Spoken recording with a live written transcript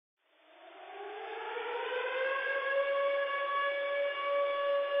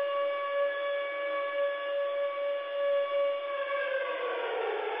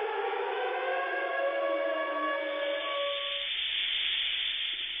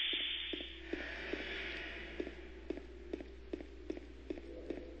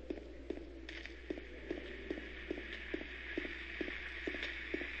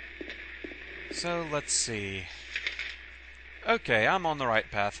So, let's see. Okay, I'm on the right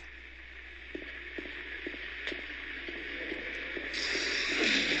path.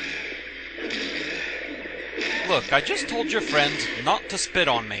 Look, I just told your friend not to spit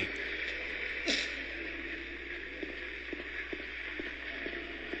on me.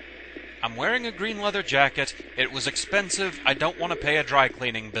 I'm wearing a green leather jacket. It was expensive. I don't want to pay a dry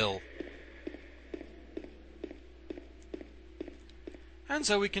cleaning bill. And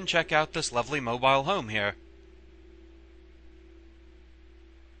so we can check out this lovely mobile home here.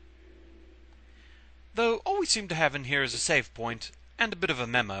 Though all we seem to have in here is a save point and a bit of a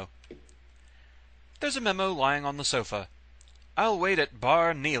memo. There's a memo lying on the sofa. I'll wait at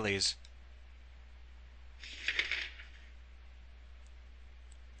Bar Neely's.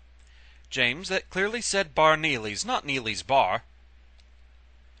 James, that clearly said Bar Neely's, not Neely's Bar.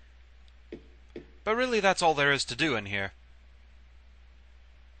 But really that's all there is to do in here.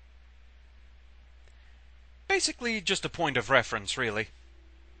 Basically just a point of reference, really.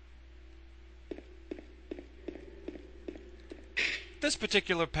 This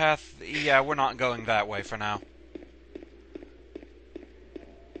particular path, yeah, we're not going that way for now.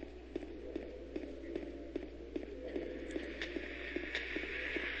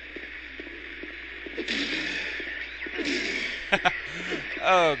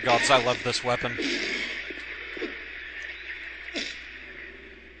 Oh, gods, I love this weapon.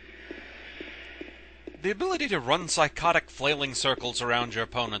 The ability to run psychotic flailing circles around your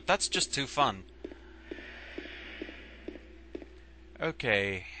opponent, that's just too fun.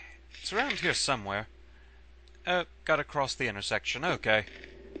 Okay, it's around here somewhere. Gotta cross the intersection, okay.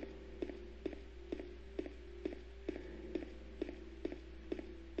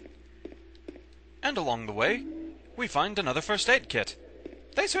 And along the way, we find another first aid kit.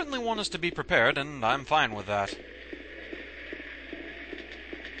 They certainly want us to be prepared, and I'm fine with that.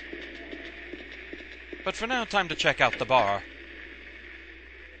 But for now, time to check out the bar.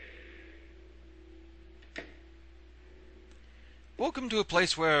 Welcome to a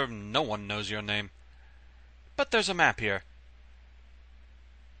place where no one knows your name. But there's a map here.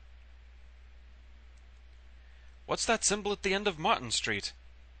 What's that symbol at the end of Martin Street?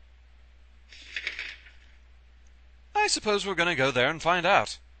 I suppose we're going to go there and find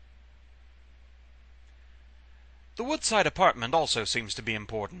out. The Woodside apartment also seems to be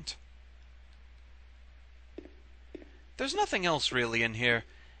important. There's nothing else really in here,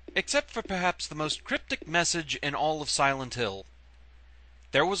 except for perhaps the most cryptic message in all of Silent Hill.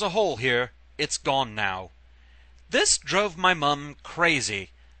 There was a hole here, it's gone now. This drove my mum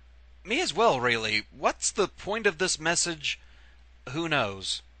crazy. Me as well, really. What's the point of this message? Who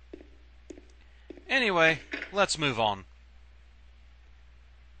knows? Anyway, let's move on.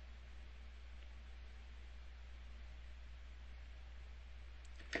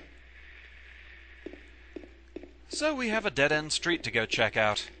 So we have a dead-end street to go check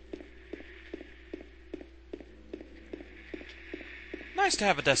out. Nice to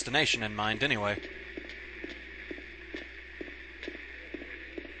have a destination in mind, anyway.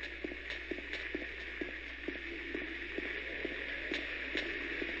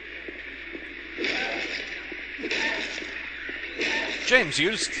 James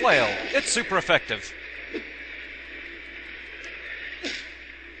used flail. It's super effective.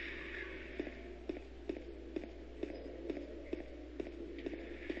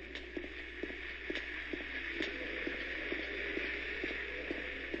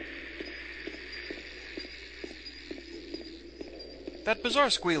 That bizarre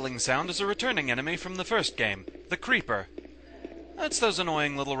squealing sound is a returning enemy from the first game, the Creeper. That's those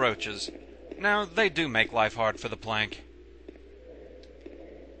annoying little roaches. Now, they do make life hard for the plank.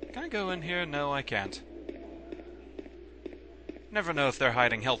 Can I go in here? No, I can't. Never know if they're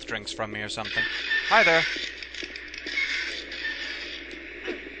hiding health drinks from me or something. Hi there!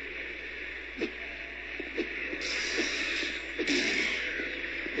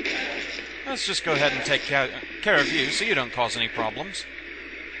 Let's just go ahead and take care of you so you don't cause any problems.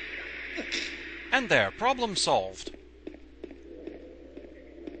 And there, problem solved.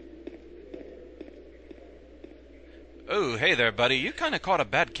 Oh, hey there, buddy. You kinda caught a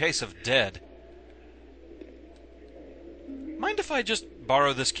bad case of dead. Mind if I just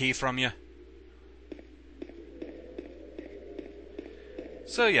borrow this key from you?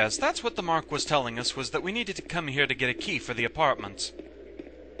 So yes, that's what the mark was telling us, was that we needed to come here to get a key for the apartments.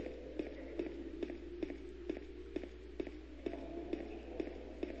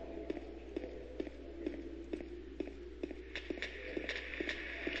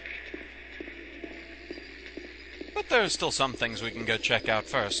 But there are still some things we can go check out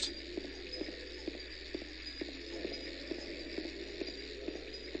first.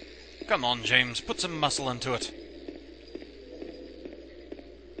 Come on, James, put some muscle into it.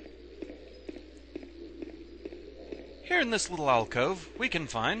 Here in this little alcove, we can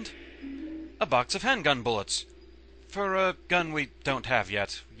find a box of handgun bullets. For a gun we don't have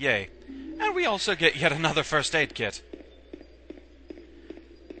yet. Yay. And we also get yet another first aid kit.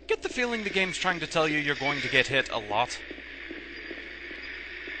 Get the feeling the game's trying to tell you you're going to get hit a lot.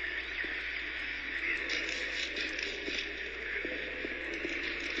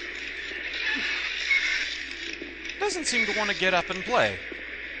 Doesn't seem to want to get up and play.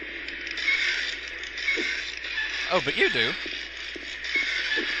 Oh, but you do.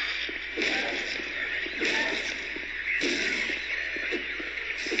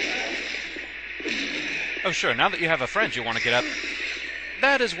 Oh sure, now that you have a friend you want to get up.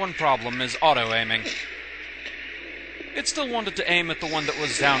 That is one problem, is auto-aiming. It still wanted to aim at the one that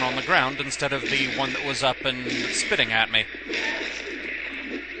was down on the ground instead of the one that was up and spitting at me.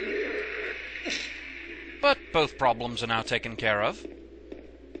 But both problems are now taken care of.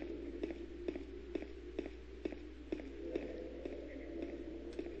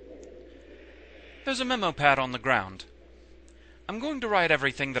 There's a memo pad on the ground. I'm going to write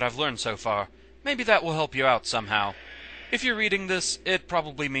everything that I've learned so far. Maybe that will help you out somehow. If you're reading this, it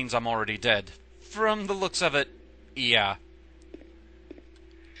probably means I'm already dead. From the looks of it, yeah.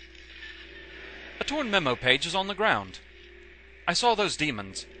 A torn memo page is on the ground. I saw those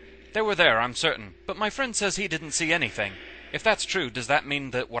demons. They were there, I'm certain, but my friend says he didn't see anything. If that's true, does that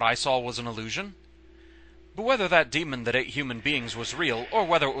mean that what I saw was an illusion? But whether that demon that ate human beings was real, or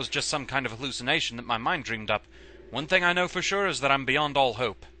whether it was just some kind of hallucination that my mind dreamed up, one thing I know for sure is that I'm beyond all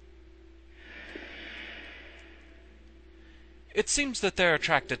hope. It seems that they're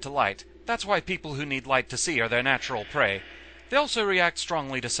attracted to light. That's why people who need light to see are their natural prey. They also react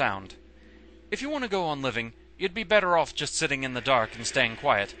strongly to sound. If you want to go on living, you'd be better off just sitting in the dark and staying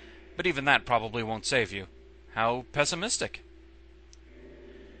quiet, but even that probably won't save you. How pessimistic.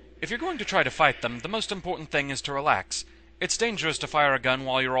 If you're going to try to fight them, the most important thing is to relax. It's dangerous to fire a gun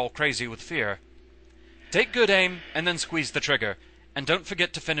while you're all crazy with fear. Take good aim, and then squeeze the trigger, and don't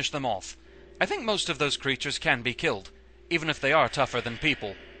forget to finish them off. I think most of those creatures can be killed, even if they are tougher than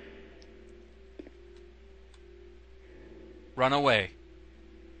people. Run away.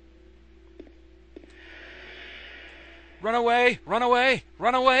 Run away! Run away!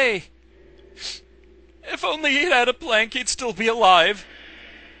 Run away! If only he'd had a plank, he'd still be alive.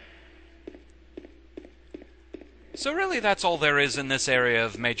 So really that's all there is in this area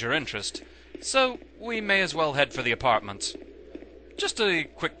of major interest. So we may as well head for the apartments. Just a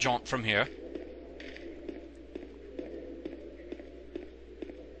quick jaunt from here.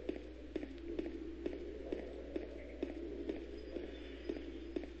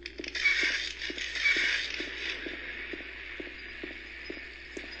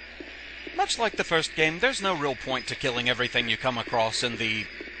 Much like the first game, there's no real point to killing everything you come across in the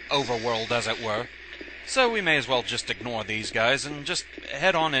overworld, as it were. So we may as well just ignore these guys and just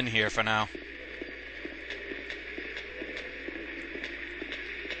head on in here for now.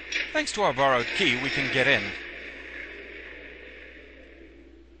 Thanks to our borrowed key, we can get in.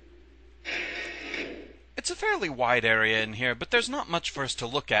 It's a fairly wide area in here, but there's not much for us to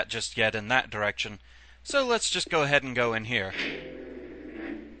look at just yet in that direction. So let's just go ahead and go in here.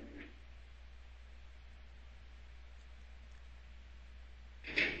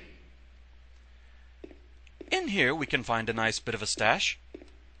 In here we can find a nice bit of a stash.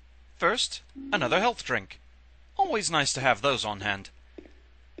 First, another health drink. Always nice to have those on hand.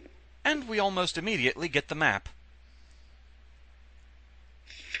 And we almost immediately get the map.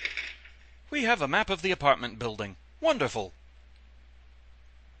 We have a map of the apartment building. Wonderful!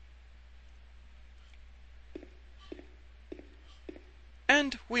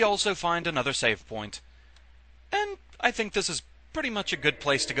 And we also find another save point. And I think this is pretty much a good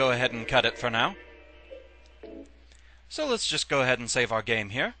place to go ahead and cut it for now. So let's just go ahead and save our game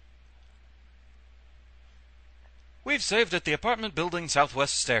here. We've saved at the apartment building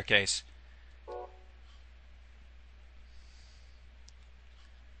southwest staircase.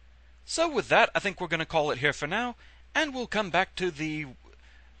 So with that, I think we're going to call it here for now, and we'll come back to the...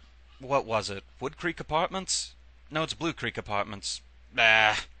 what was it? Wood Creek Apartments? No, it's Blue Creek Apartments.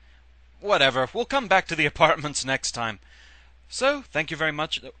 Whatever. We'll come back to the apartments next time. So, thank you very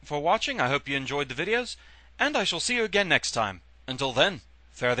much for watching. I hope you enjoyed the videos, and I shall see you again next time. Until then,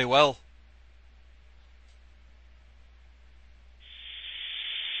 fare thee well.